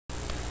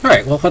All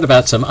right, well, what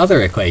about some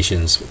other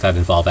equations that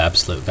involve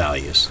absolute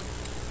values?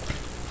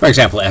 For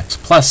example, x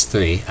plus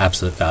 3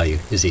 absolute value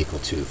is equal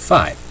to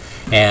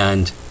 5.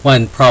 And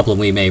one problem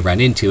we may run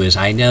into is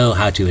I know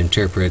how to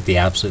interpret the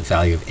absolute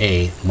value of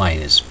a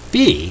minus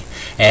b,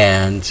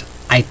 and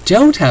I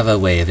don't have a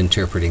way of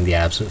interpreting the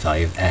absolute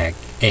value of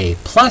a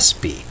plus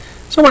b.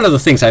 So one of the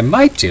things I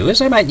might do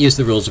is I might use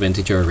the rules of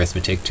integer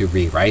arithmetic to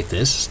rewrite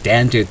this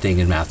standard thing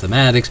in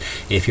mathematics.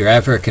 If you're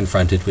ever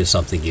confronted with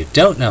something you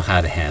don't know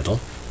how to handle,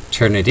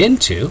 turn it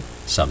into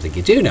something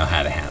you do know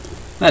how to handle.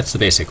 That's the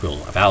basic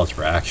rule of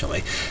algebra,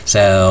 actually.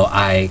 So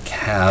I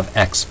have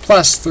x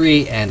plus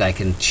 3, and I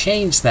can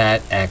change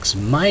that x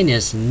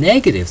minus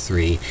negative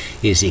 3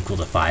 is equal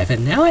to 5.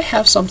 And now I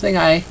have something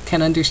I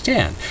can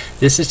understand.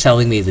 This is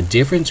telling me the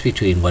difference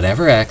between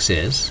whatever x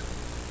is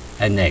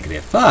and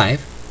negative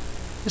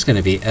 5 is going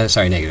to be,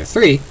 negative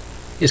 3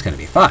 is going to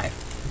be 5.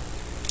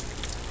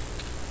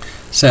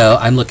 So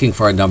I'm looking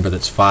for a number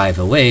that's 5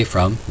 away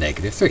from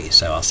negative 3.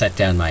 So I'll set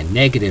down my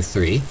negative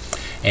 3.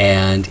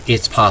 And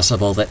it's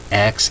possible that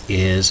x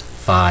is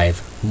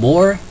 5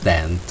 more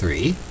than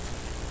 3,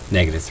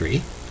 negative 3,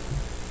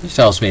 which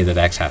tells me that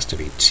x has to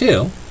be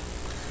 2.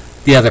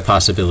 The other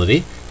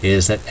possibility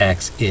is that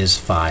x is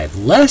 5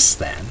 less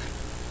than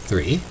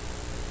 3,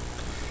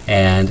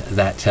 and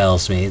that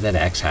tells me that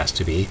x has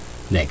to be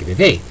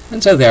negative 8.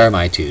 And so there are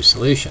my two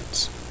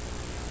solutions.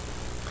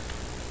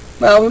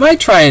 Well, we might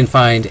try and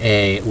find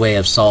a way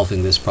of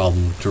solving this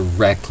problem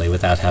directly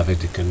without having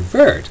to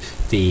convert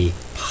the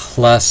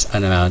plus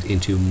an amount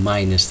into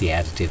minus the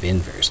additive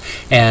inverse.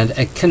 And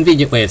a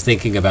convenient way of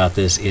thinking about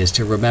this is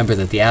to remember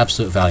that the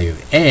absolute value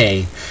of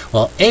a,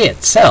 well, a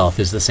itself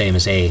is the same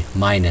as a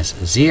minus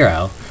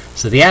 0.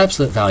 So the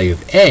absolute value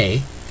of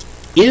a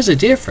is the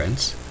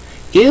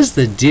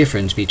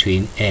difference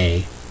between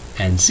a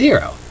and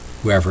 0,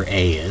 wherever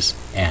a is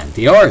and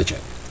the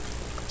origin.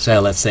 So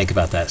let's think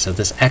about that. So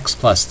this x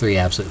plus 3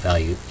 absolute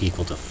value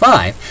equal to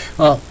 5.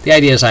 Well, the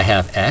idea is I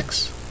have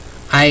x.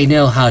 I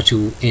know how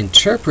to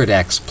interpret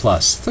x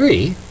plus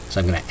 3, so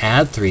I'm going to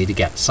add 3 to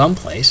get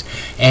someplace.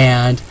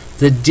 And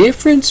the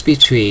difference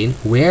between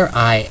where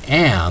I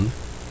am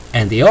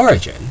and the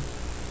origin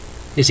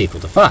is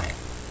equal to 5.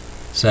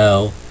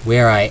 So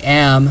where I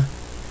am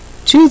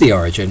to the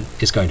origin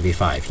is going to be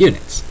 5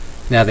 units.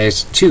 Now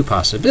there's two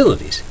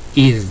possibilities.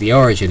 Either the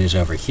origin is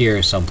over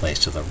here someplace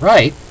to the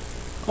right,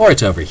 or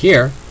it's over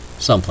here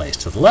someplace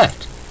to the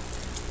left.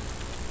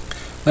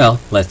 Well,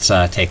 let's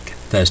take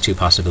those two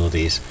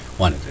possibilities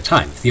one at a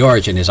time. If the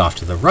origin is off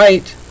to the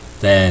right,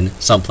 then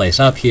someplace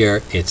up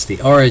here it's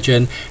the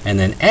origin, and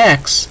then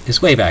x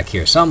is way back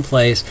here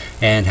someplace.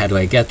 And how do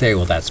I get there?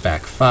 Well, that's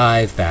back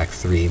 5, back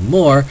 3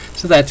 more,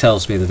 so that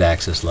tells me that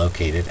x is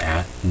located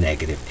at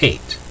negative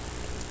 8.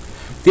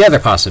 The other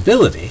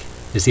possibility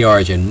is the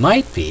origin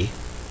might be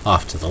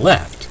off to the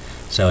left.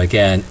 So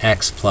again,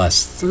 x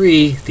plus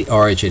 3, the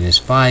origin is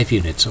 5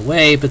 units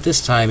away, but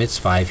this time it's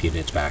 5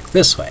 units back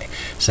this way.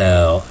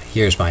 So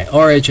here's my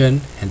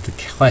origin, and the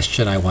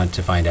question I want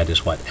to find out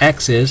is what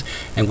x is.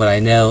 And what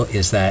I know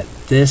is that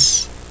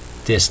this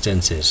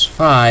distance is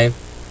 5,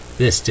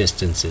 this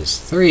distance is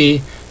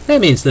 3.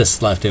 That means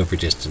this leftover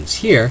distance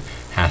here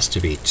has to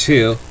be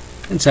 2,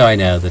 and so I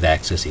know that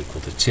x is equal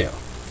to 2.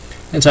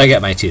 And so I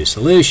get my two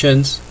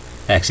solutions,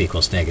 x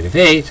equals negative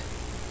 8,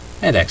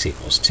 and x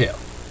equals 2.